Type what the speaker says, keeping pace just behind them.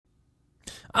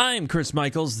I'm Chris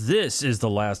Michaels. This is the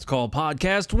Last Call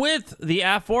podcast with the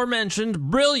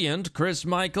aforementioned brilliant Chris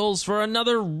Michaels for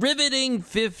another riveting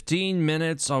 15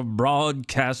 minutes of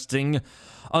broadcasting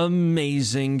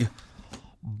amazing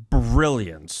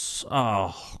brilliance.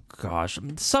 Oh, gosh.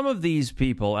 Some of these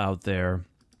people out there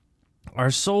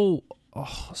are so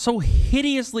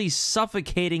hideously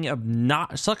suffocatingly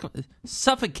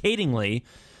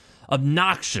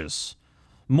obnoxious.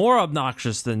 More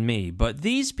obnoxious than me, but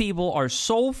these people are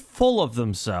so full of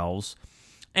themselves,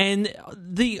 and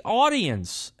the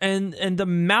audience and the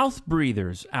mouth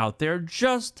breathers out there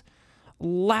just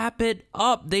lap it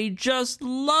up. They just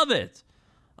love it.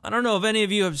 I don't know if any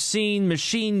of you have seen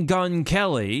Machine Gun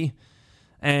Kelly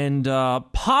and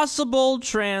possible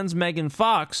trans Megan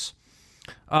Fox.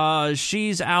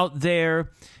 She's out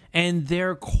there, and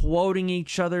they're quoting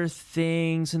each other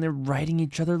things, and they're writing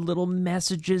each other little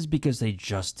messages because they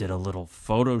just did a little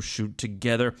photo shoot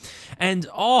together. And,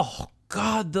 oh,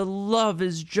 God, the love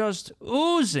is just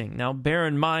oozing. Now, bear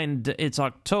in mind, it's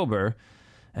October,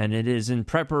 and it is in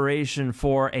preparation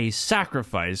for a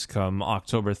sacrifice come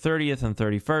October 30th and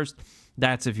 31st.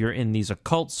 That's if you're in these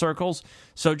occult circles.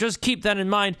 So just keep that in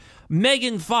mind.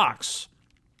 Megan Fox.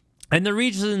 And the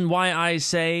reason why I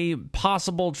say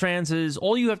possible trans is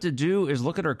all you have to do is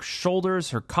look at her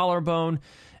shoulders, her collarbone,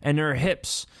 and her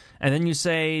hips. And then you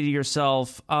say to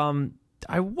yourself,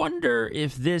 I wonder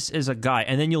if this is a guy.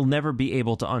 And then you'll never be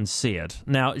able to unsee it.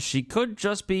 Now, she could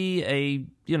just be a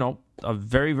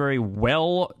very, very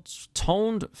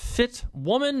well-toned, fit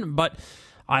woman, but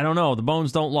I don't know. The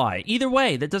bones don't lie. Either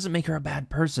way, that doesn't make her a bad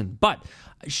person. But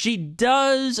she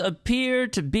does appear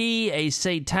to be a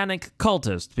satanic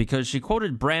cultist because she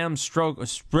quoted Bram Stoker.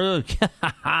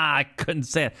 I couldn't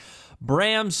say it.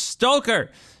 Bram Stoker,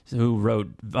 who wrote,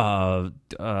 I'm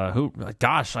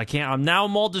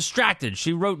all distracted.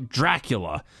 She wrote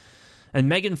Dracula. And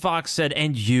Megan Fox said,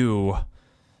 and you,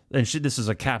 and this is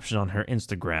a caption on her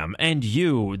Instagram, and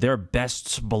you, their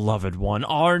best beloved one,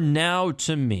 are now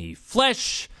to me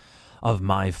flesh of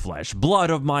my flesh, blood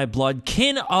of my blood,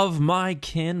 kin of my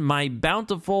kin, my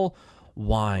bountiful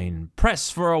wine.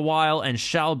 Press for a while and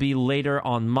shall be later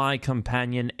on my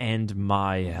companion and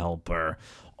my helper.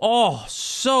 Oh,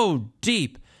 so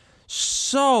deep,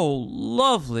 so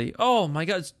lovely. Oh my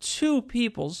God, it's two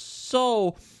people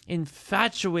so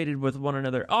infatuated with one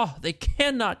another. Oh, they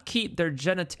cannot keep their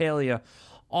genitalia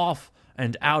off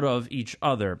and out of each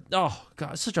other. Oh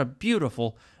God, such a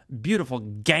beautiful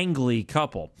gangly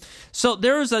couple. So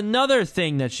there is another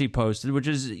thing that she posted, which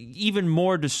is even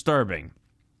more disturbing.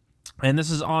 And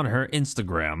this is on her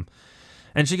Instagram.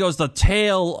 And she goes, the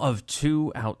tale of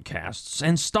two outcasts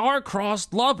and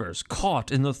star-crossed lovers caught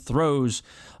in the throes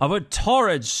of a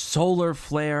torrid solar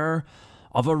flare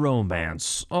of a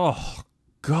romance. Oh,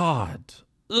 God.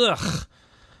 Ugh.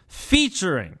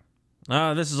 Featuring,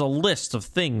 this is a list of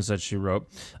things that she wrote.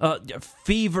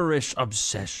 Feverish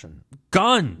obsession,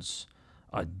 guns,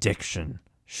 addiction,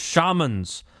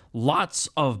 shamans, lots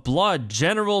of blood,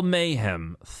 general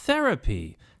mayhem,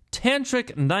 therapy,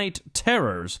 tantric night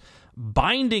terrors,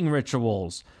 binding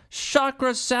rituals,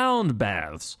 chakra sound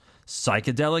baths,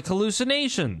 psychedelic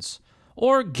hallucinations,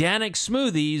 organic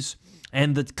smoothies,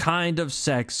 and the kind of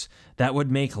sex that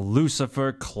would make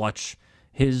Lucifer clutch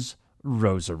his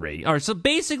rosary. All right, so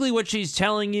basically what she's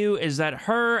telling you is that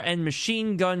her and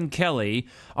Machine Gun Kelly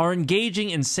are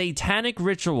engaging in satanic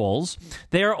rituals.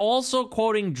 They are also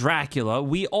quoting Dracula.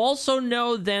 We also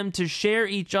know them to share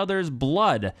each other's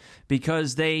blood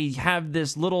because they have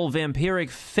this little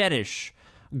vampiric fetish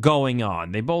going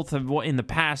on. They both have, in the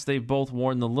past, they've both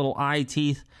worn the little eye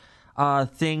teeth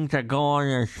thing that go on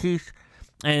their teeth.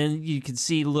 And you can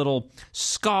see little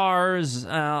scars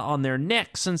on their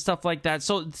necks and stuff like that.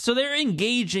 So they're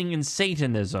engaging in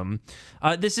Satanism.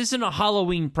 This isn't a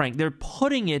Halloween prank. They're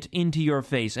putting it into your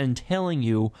face and telling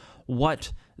you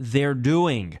what they're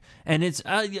doing. And it's,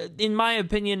 in my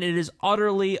opinion, it is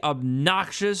utterly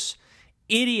obnoxious,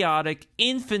 idiotic,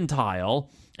 infantile.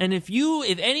 And if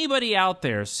anybody out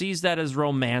there sees that as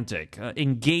romantic,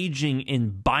 engaging in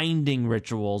binding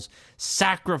rituals,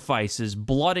 sacrifices,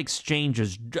 blood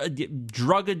exchanges,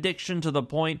 drug addiction to the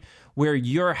point where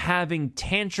you're having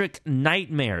tantric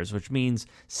nightmares, which means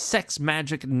sex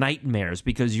magic nightmares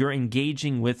because you're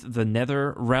engaging with the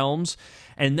nether realms,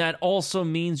 and that also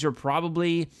means you're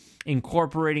probably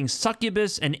incorporating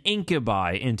succubus and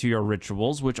incubi into your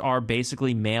rituals, which are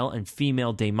basically male and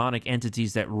female demonic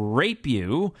entities that rape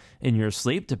you in your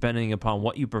sleep, depending upon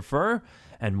what you prefer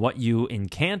and what you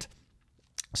incant.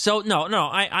 So,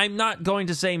 I'm not going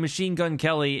to say Machine Gun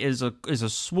Kelly is a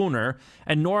swooner,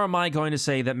 and nor am I going to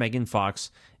say that Megan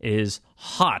Fox is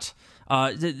hot.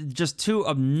 Just two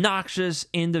obnoxious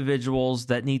individuals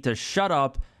that need to shut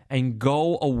up and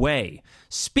go away.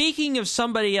 Speaking of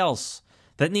somebody else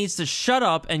that needs to shut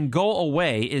up and go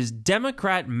away is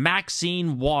Democrat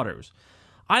Maxine Waters.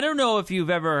 I don't know if you've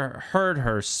ever heard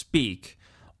her speak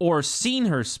or seen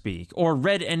her speak or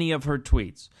read any of her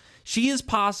tweets. She is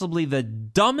possibly the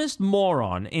dumbest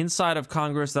moron inside of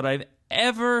Congress that I've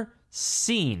ever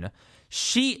seen.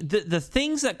 The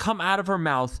things that come out of her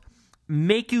mouth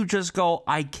make you just go,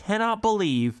 I cannot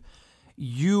believe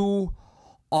you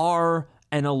are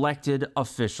an elected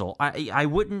official. I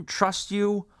wouldn't trust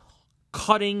you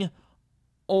cutting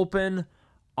open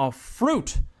a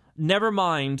fruit. Never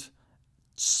mind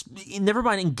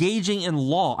engaging in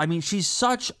law. I mean, she's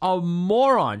such a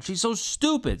moron. She's so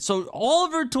stupid. So all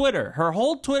of her Twitter, her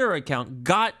whole Twitter account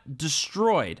got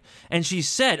destroyed. And she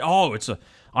said,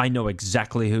 I know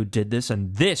exactly who did this,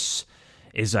 and this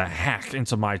is a hack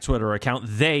into my Twitter account.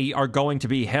 They are going to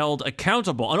be held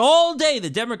accountable. And all day the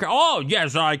Democrat,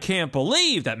 I can't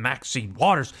believe that Maxine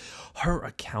Waters, her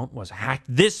account was hacked.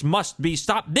 This must be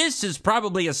stopped. This is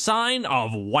probably a sign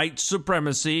of white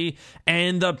supremacy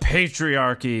and the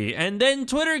patriarchy. And then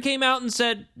Twitter came out and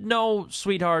said, no,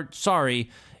 sweetheart, sorry,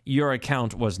 your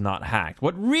account was not hacked.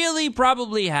 What really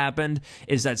probably happened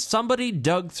is that somebody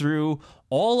dug through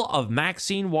all of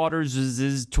Maxine Waters'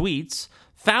 tweets,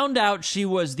 found out she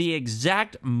was the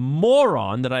exact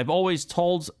moron that I've always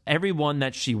told everyone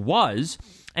that she was,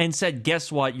 and said,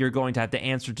 guess what, you're going to have to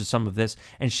answer to some of this,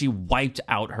 and she wiped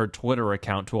out her Twitter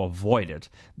account to avoid it.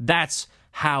 That's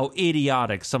how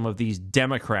idiotic some of these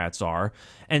Democrats are.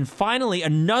 And finally,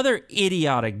 another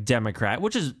idiotic Democrat,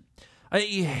 which is,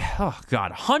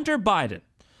 Hunter Biden.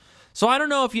 So I don't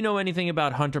know if you know anything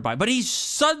about Hunter Biden, but he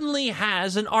suddenly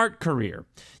has an art career.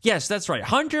 Yes, that's right.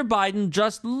 Hunter Biden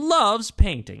just loves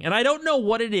painting. And I don't know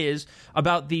what it is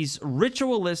about these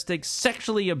ritualistic,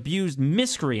 sexually abused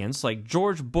miscreants like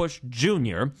George Bush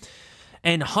Jr.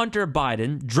 and Hunter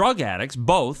Biden, drug addicts,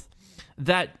 both,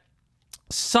 that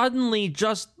suddenly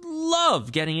just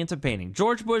love getting into painting.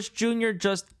 George Bush Jr.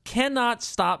 just cannot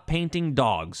stop painting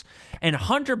dogs. And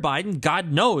Hunter Biden,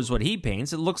 God knows what he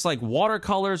paints. It looks like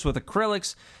watercolors with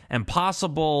acrylics and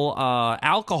possible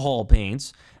alcohol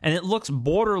paints. And it looks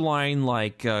borderline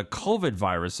like COVID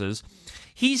viruses.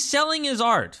 He's selling his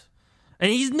art.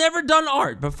 And he's never done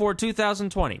art before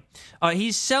 2020.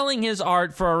 He's selling his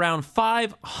art for around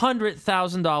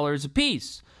 $500,000 a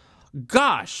piece.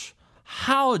 Gosh,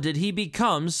 how did he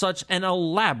become such an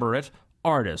elaborate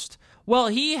artist? Well,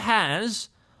 he has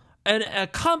a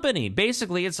company.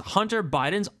 Basically, it's Hunter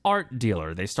Biden's art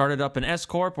dealer. They started up an S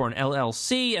Corp or an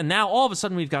LLC, and now all of a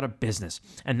sudden we've got a business.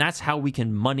 And that's how we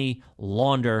can money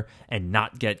launder and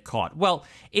not get caught. Well,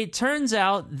 it turns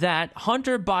out that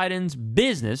Hunter Biden's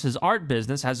business, his art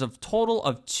business, has a total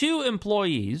of 2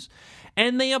 employees,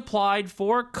 and they applied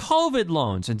for COVID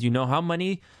loans. And do you know how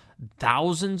many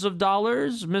thousands of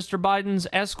dollars Mr. Biden's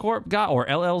S Corp got, or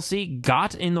LLC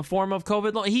got, in the form of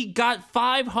COVID loan? He got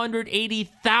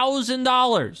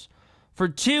 $580,000 for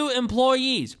 2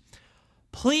 employees.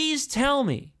 Please tell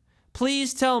me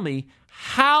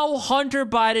how Hunter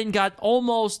Biden got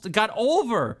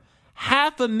over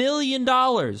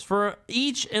 $500,000 for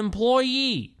each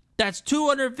employee. That's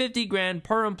 $250,000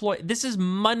 per employee. This is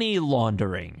money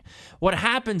laundering. What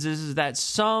happens is that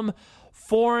some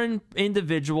foreign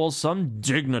individual, some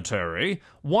dignitary,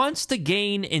 wants to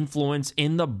gain influence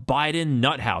in the Biden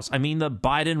nut house. I mean, the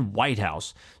Biden White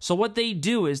House. So what they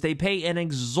do is they pay an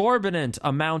exorbitant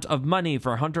amount of money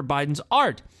for Hunter Biden's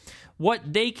art.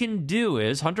 What they can do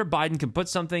is Hunter Biden can put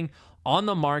something on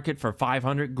the market for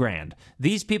 $500,000.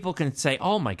 These people can say,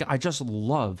 oh my God, I just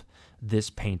love this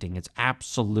painting. It's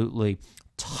absolutely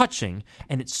touching,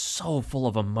 and it's so full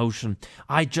of emotion.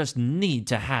 I just need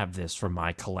to have this for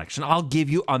my collection. I'll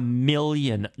give you $1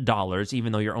 million,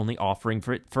 even though you're only offering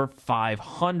for it for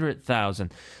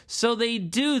 $500,000. So they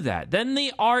do that. Then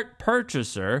the art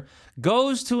purchaser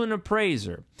goes to an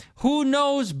appraiser who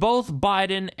knows both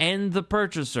Biden and the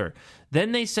purchaser.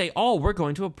 Then they say, oh, we're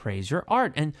going to appraise your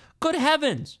art. And good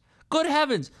heavens,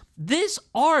 this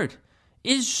art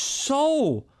is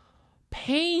so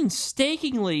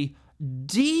painstakingly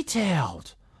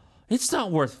detailed. It's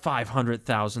not worth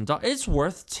 $500,000. It's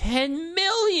worth $10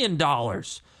 million.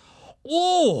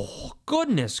 Oh,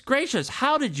 goodness gracious.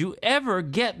 How did you ever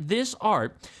get this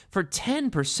art for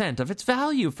 10% of its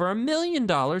value for $1 million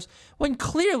when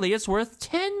clearly it's worth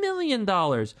 $10 million?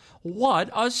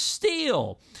 What a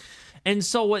steal. And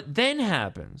so what then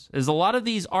happens is a lot of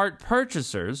these art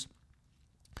purchasers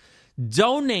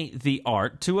donate the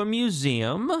art to a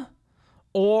museum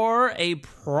or a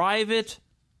private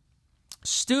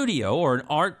studio or an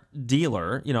art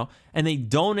dealer, and they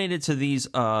donate it to these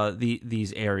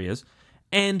areas,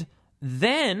 and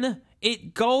then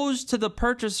it goes to the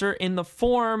purchaser in the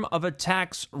form of a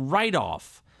tax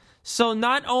write-off. So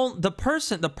not only the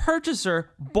purchaser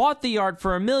bought the art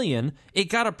for $1 million, it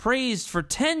got appraised for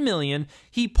 $10 million.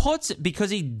 He puts it,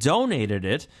 because he donated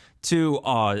it to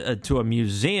a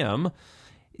museum.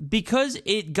 Because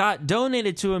it got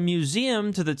donated to a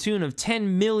museum to the tune of $10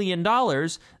 million,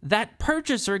 that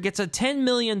purchaser gets a $10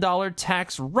 million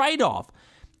tax write-off.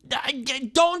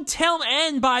 Don't tell me.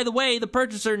 And by the way, the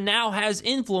purchaser now has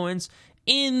influence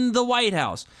in the White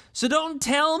House. So don't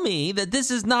tell me that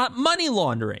this is not money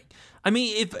laundering. I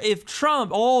mean, if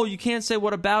Trump, you can't say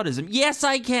whataboutism. Yes,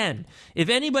 I can. If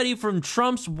anybody from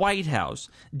Trump's White House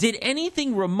did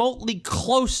anything remotely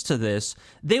close to this,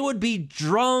 they would be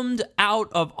drummed out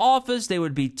of office. They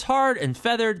would be tarred and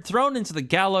feathered, thrown into the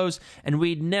gallows, and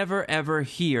we'd never, ever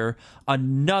hear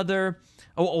another...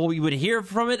 we would hear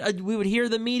from it. We would hear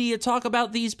the media talk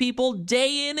about these people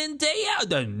day in and day out.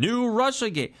 The new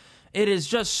Russiagate. It is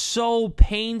just so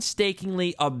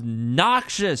painstakingly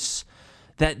obnoxious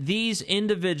that these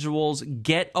individuals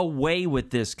get away with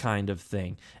this kind of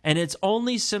thing. And it's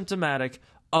only symptomatic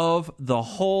of the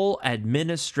whole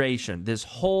administration, this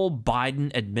whole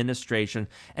Biden administration.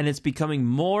 And it's becoming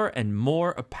more and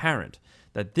more apparent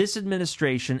that this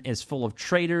administration is full of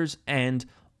traitors and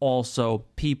also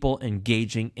people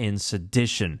engaging in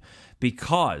sedition,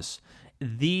 because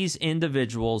these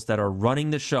individuals that are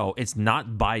running the show, it's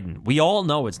not Biden. We all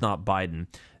know it's not Biden.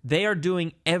 They are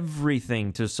doing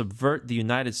everything to subvert the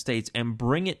United States and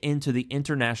bring it into the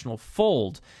international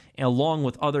fold, along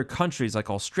with other countries like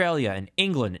Australia and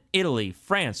England, Italy,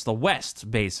 France, the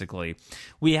West, basically.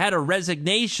 We had a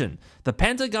resignation. The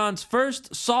Pentagon's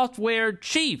first software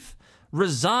chief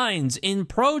resigns in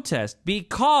protest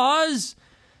because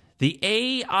the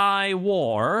AI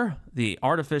war, the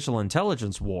artificial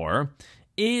intelligence war,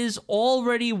 is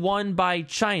already won by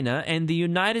China, and the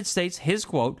United States, his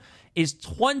quote, is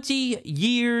 20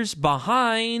 years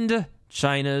behind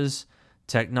China's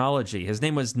technology. His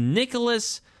name was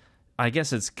Nicholas, I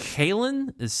guess it's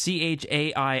Chaillan,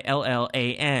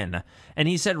 Chaillan. And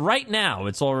he said right now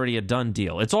it's already a done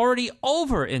deal. It's already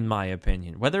over, in my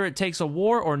opinion. Whether it takes a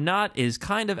war or not is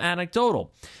kind of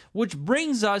anecdotal. Which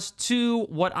brings us to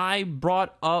what I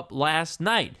brought up last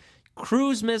night.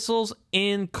 Cruise missiles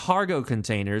in cargo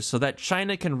containers so that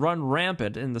China can run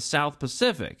rampant in the South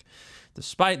Pacific.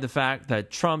 Despite the fact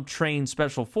that Trump trained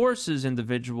special forces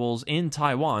individuals in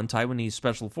Taiwan, Taiwanese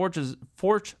special forces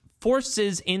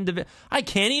I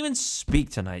can't even speak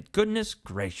tonight. Goodness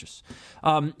gracious.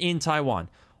 In Taiwan.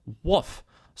 Woof.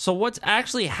 So what's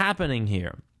actually happening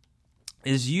here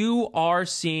is you are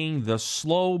seeing the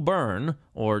slow burn,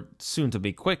 or soon to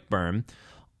be quick burn,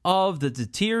 of the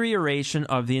deterioration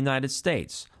of the United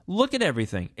States. Look at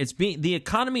everything. The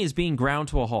economy is being ground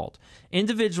to a halt.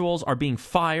 Individuals are being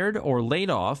fired or laid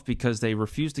off because they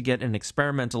refuse to get an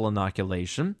experimental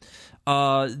inoculation.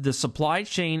 The supply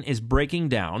chain is breaking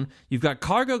down. You've got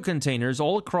cargo containers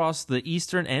all across the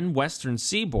eastern and western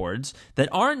seaboards that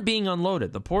aren't being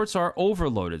unloaded. The ports are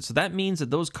overloaded. So that means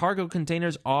that those cargo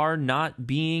containers are not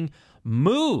being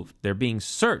moved. They're being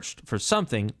searched for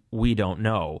something we don't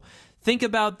know. Think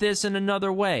about this in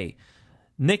another way.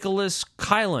 Nicholas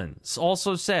Chaillan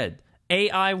also said,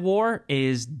 AI war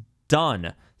is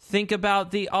done. Think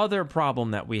about the other problem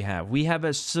that we have. We have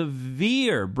a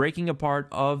severe breaking apart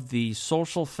of the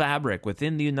social fabric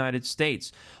within the United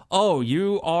States. Oh,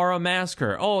 you are a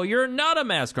masker. Oh, you're not a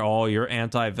masker. Oh, you're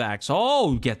anti-vax.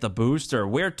 Oh, get the booster.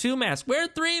 Wear 2 masks. Wear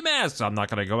 3 masks. I'm not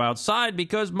going to go outside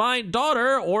because my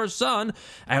daughter or son,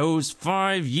 who's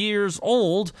 5 years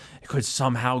old, could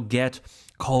somehow get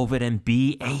COVID and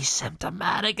be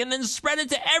asymptomatic and then spread it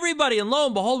to everybody. And lo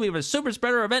and behold, we have a super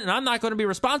spreader event, and I'm not going to be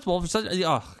responsible for such.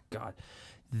 Oh, God.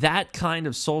 That kind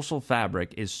of social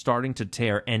fabric is starting to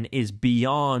tear and is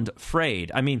beyond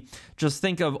frayed. I mean, just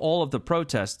think of all of the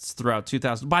protests throughout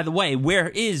 2000. By the way, where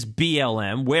is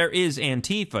BLM? Where is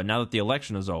Antifa now that the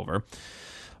election is over?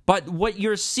 But what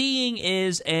you're seeing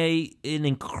is an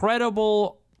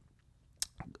incredible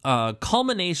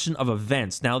culmination of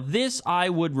events. Now, this I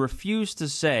would refuse to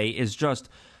say is just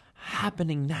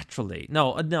happening naturally.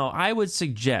 No, I would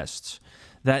suggest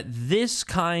that this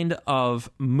kind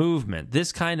of movement,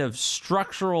 this kind of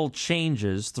structural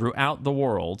changes throughout the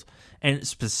world, and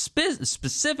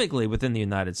specifically within the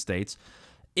United States,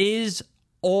 is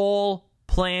all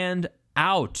planned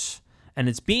out. And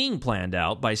it's being planned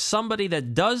out by somebody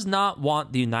that does not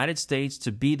want the United States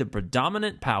to be the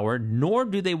predominant power, nor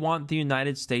do they want the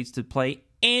United States to play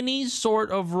any sort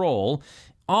of role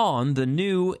on the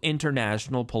new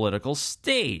international political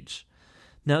stage.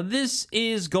 Now, this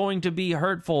is going to be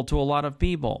hurtful to a lot of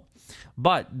people,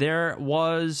 but there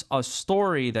was a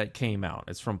story that came out.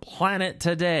 It's from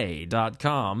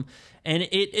planettoday.com, and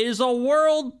it is a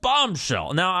world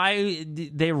bombshell. Now,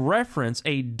 they reference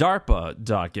a DARPA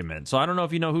document. So I don't know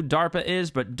if you know who DARPA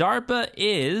is, but DARPA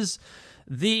is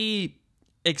the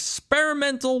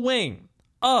experimental wing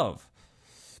of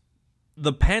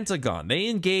the Pentagon. They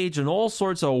engage in all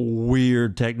sorts of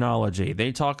weird technology.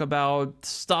 They talk about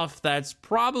stuff that's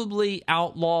probably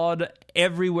outlawed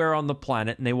everywhere on the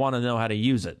planet, and they want to know how to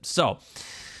use it. So,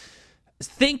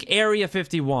 think Area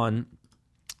 51,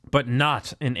 but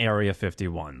not in Area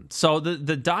 51. So,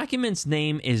 the document's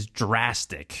name is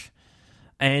Drastic,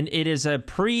 and it is a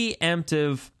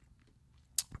preemptive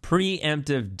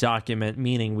document,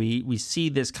 meaning we see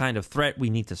this kind of threat, we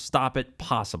need to stop it,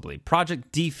 possibly.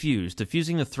 Project Defuse,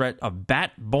 diffusing the threat of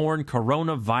bat-borne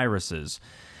coronaviruses.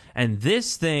 And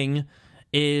this thing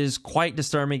is quite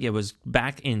disturbing. It was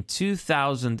back in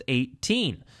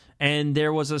 2018. And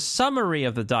there was a summary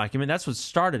of the document. That's what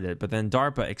started it. But then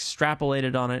DARPA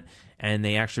extrapolated on it, and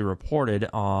they actually reported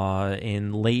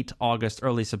in late August,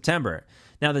 early September.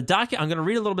 Now, I'm going to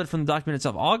read a little bit from the document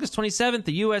itself. August 27th,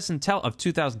 the U.S. Intel of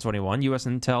 2021, U.S.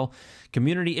 Intel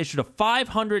community issued a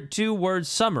 502-word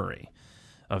summary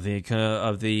of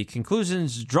the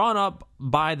conclusions drawn up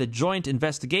by the joint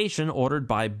investigation ordered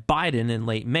by Biden in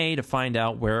late May to find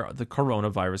out where the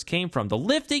coronavirus came from. The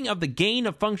lifting of the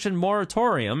gain-of-function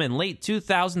moratorium in late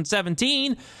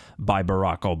 2017 by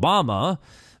Barack Obama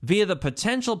via the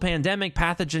Potential Pandemic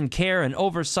Pathogen Care and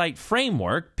Oversight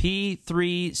Framework,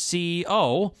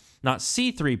 P3CO, not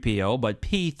C3PO, but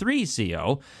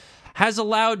P3CO, has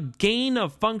allowed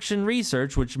gain-of-function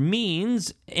research, which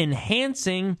means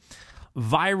enhancing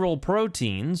viral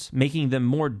proteins, making them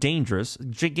more dangerous,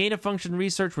 gain-of-function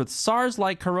research with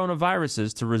SARS-like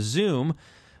coronaviruses to resume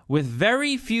with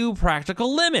very few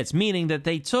practical limits, meaning that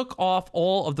they took off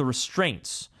all of the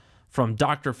restraints from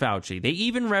Dr. Fauci. They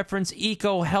even reference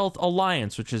EcoHealth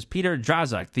Alliance, which is Peter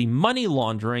Daszak, the money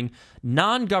laundering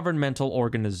non-governmental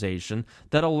organization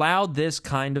that allowed this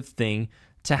kind of thing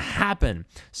to happen.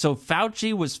 So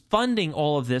Fauci was funding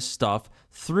all of this stuff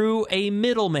through a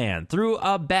middleman, through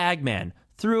a bagman,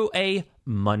 through a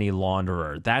money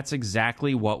launderer. That's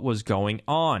exactly what was going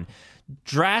on.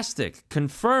 Drastic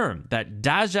confirmed that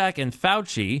Daszak and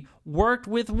Fauci worked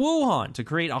with Wuhan to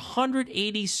create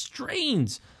 180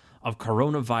 strains of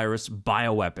coronavirus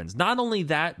bioweapons. Not only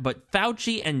that, but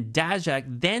Fauci and Daszak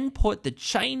then put the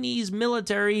Chinese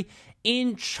military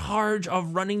in charge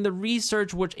of running the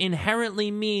research, which inherently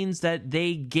means that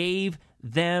they gave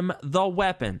them the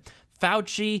weapon.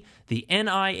 Fauci, the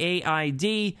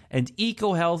NIAID, and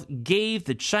EcoHealth gave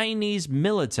the Chinese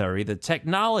military the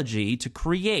technology to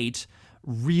create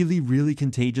really, really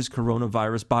contagious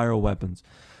coronavirus bioweapons.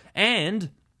 And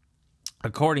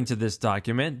according to this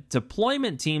document,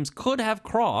 deployment teams could have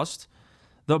crossed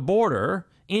the border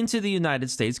into the United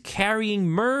States carrying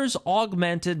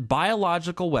MERS-augmented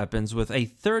biological weapons with a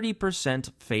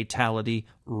 30% fatality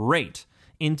rate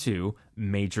into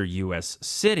major U.S.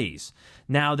 cities.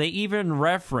 Now, they even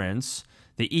reference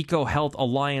the EcoHealth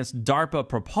Alliance DARPA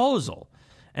proposal,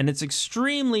 and it's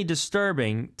extremely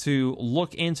disturbing to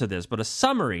look into this. But a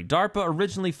summary: DARPA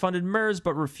originally funded MERS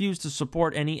but refused to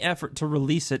support any effort to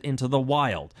release it into the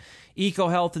wild.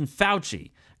 EcoHealth and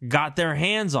Fauci got their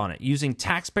hands on it using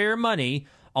taxpayer money,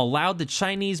 allowed the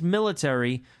Chinese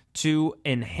military to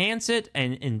enhance it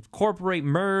and incorporate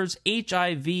MERS,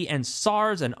 HIV, and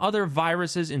SARS and other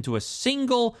viruses into a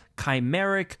single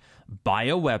chimeric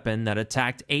bioweapon that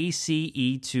attacked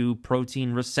ACE2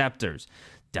 protein receptors.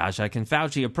 Daszak and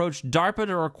Fauci approached DARPA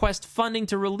to request funding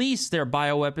to release their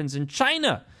bioweapons in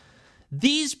China.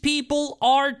 These people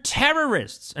are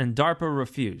terrorists, and DARPA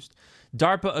refused.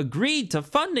 DARPA agreed to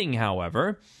funding,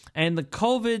 however, and the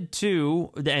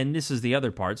COVID-2, and this is the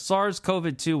other part,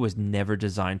 SARS-CoV-2 was never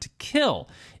designed to kill.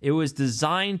 It was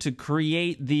designed to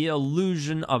create the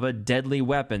illusion of a deadly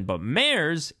weapon. But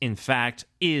MERS, in fact,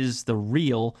 is the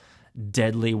real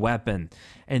deadly weapon.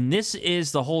 And this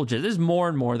is the whole gist. There's more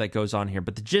and more that goes on here,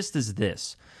 but the gist is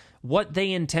this. What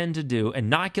they intend to do,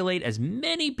 inoculate as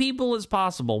many people as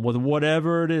possible with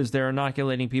whatever it is they're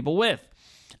inoculating people with.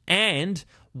 And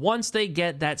once they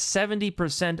get that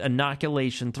 70%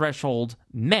 inoculation threshold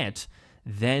met,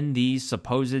 then these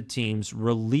supposed teams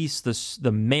release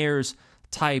the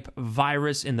MERS-type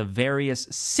virus in the various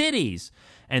cities.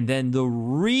 And then the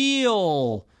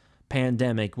real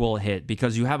pandemic will hit,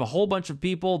 because you have a whole bunch of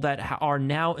people that are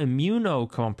now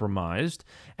immunocompromised,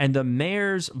 and the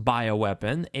mayor's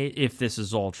bioweapon, if this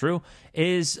is all true,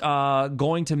 is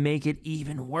going to make it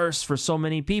even worse for so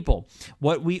many people.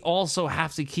 What we also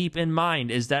have to keep in mind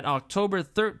is that October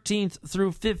 13th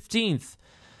through 15th,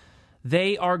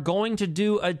 they are going to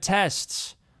do a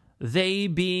test, they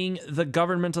being the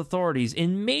government authorities,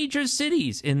 in major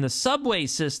cities, in the subway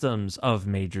systems of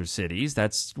major cities.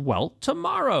 That's, well,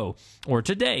 tomorrow or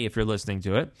today if you're listening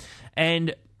to it.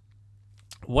 And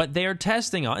what they're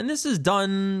testing on, and this is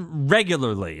done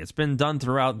regularly, it's been done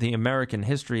throughout the American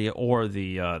history, or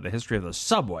the history of the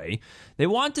subway. They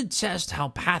want to test how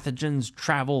pathogens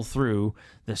travel through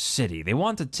the city. They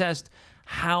want to test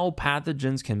how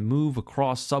pathogens can move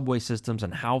across subway systems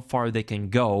and how far they can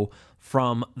go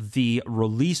from the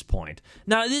release point.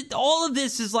 Now, all of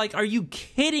this is like, are you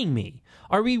kidding me?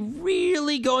 Are we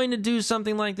really going to do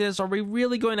something like this? Are we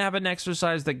really going to have an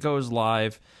exercise that goes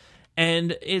live?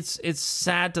 And it's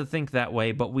sad to think that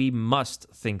way, but we must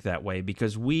think that way,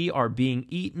 because we are being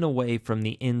eaten away from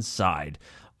the inside.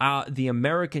 The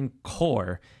American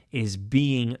core is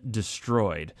being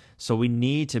destroyed. So we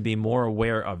need to be more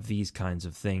aware of these kinds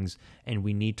of things, and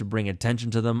we need to bring attention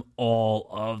to them all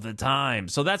of the time.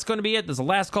 So that's going to be it. This is the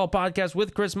Last Call podcast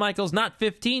with Chris Michaels. Not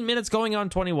 15 minutes, going on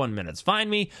 21 minutes. Find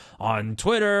me on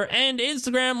Twitter and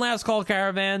Instagram, Last Call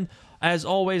Caravan. As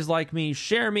always, like me,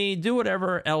 share me, do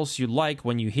whatever else you like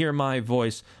when you hear my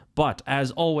voice. But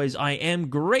as always, I am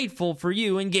grateful for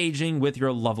you engaging with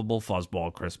your lovable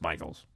fuzzball, Chris Michaels.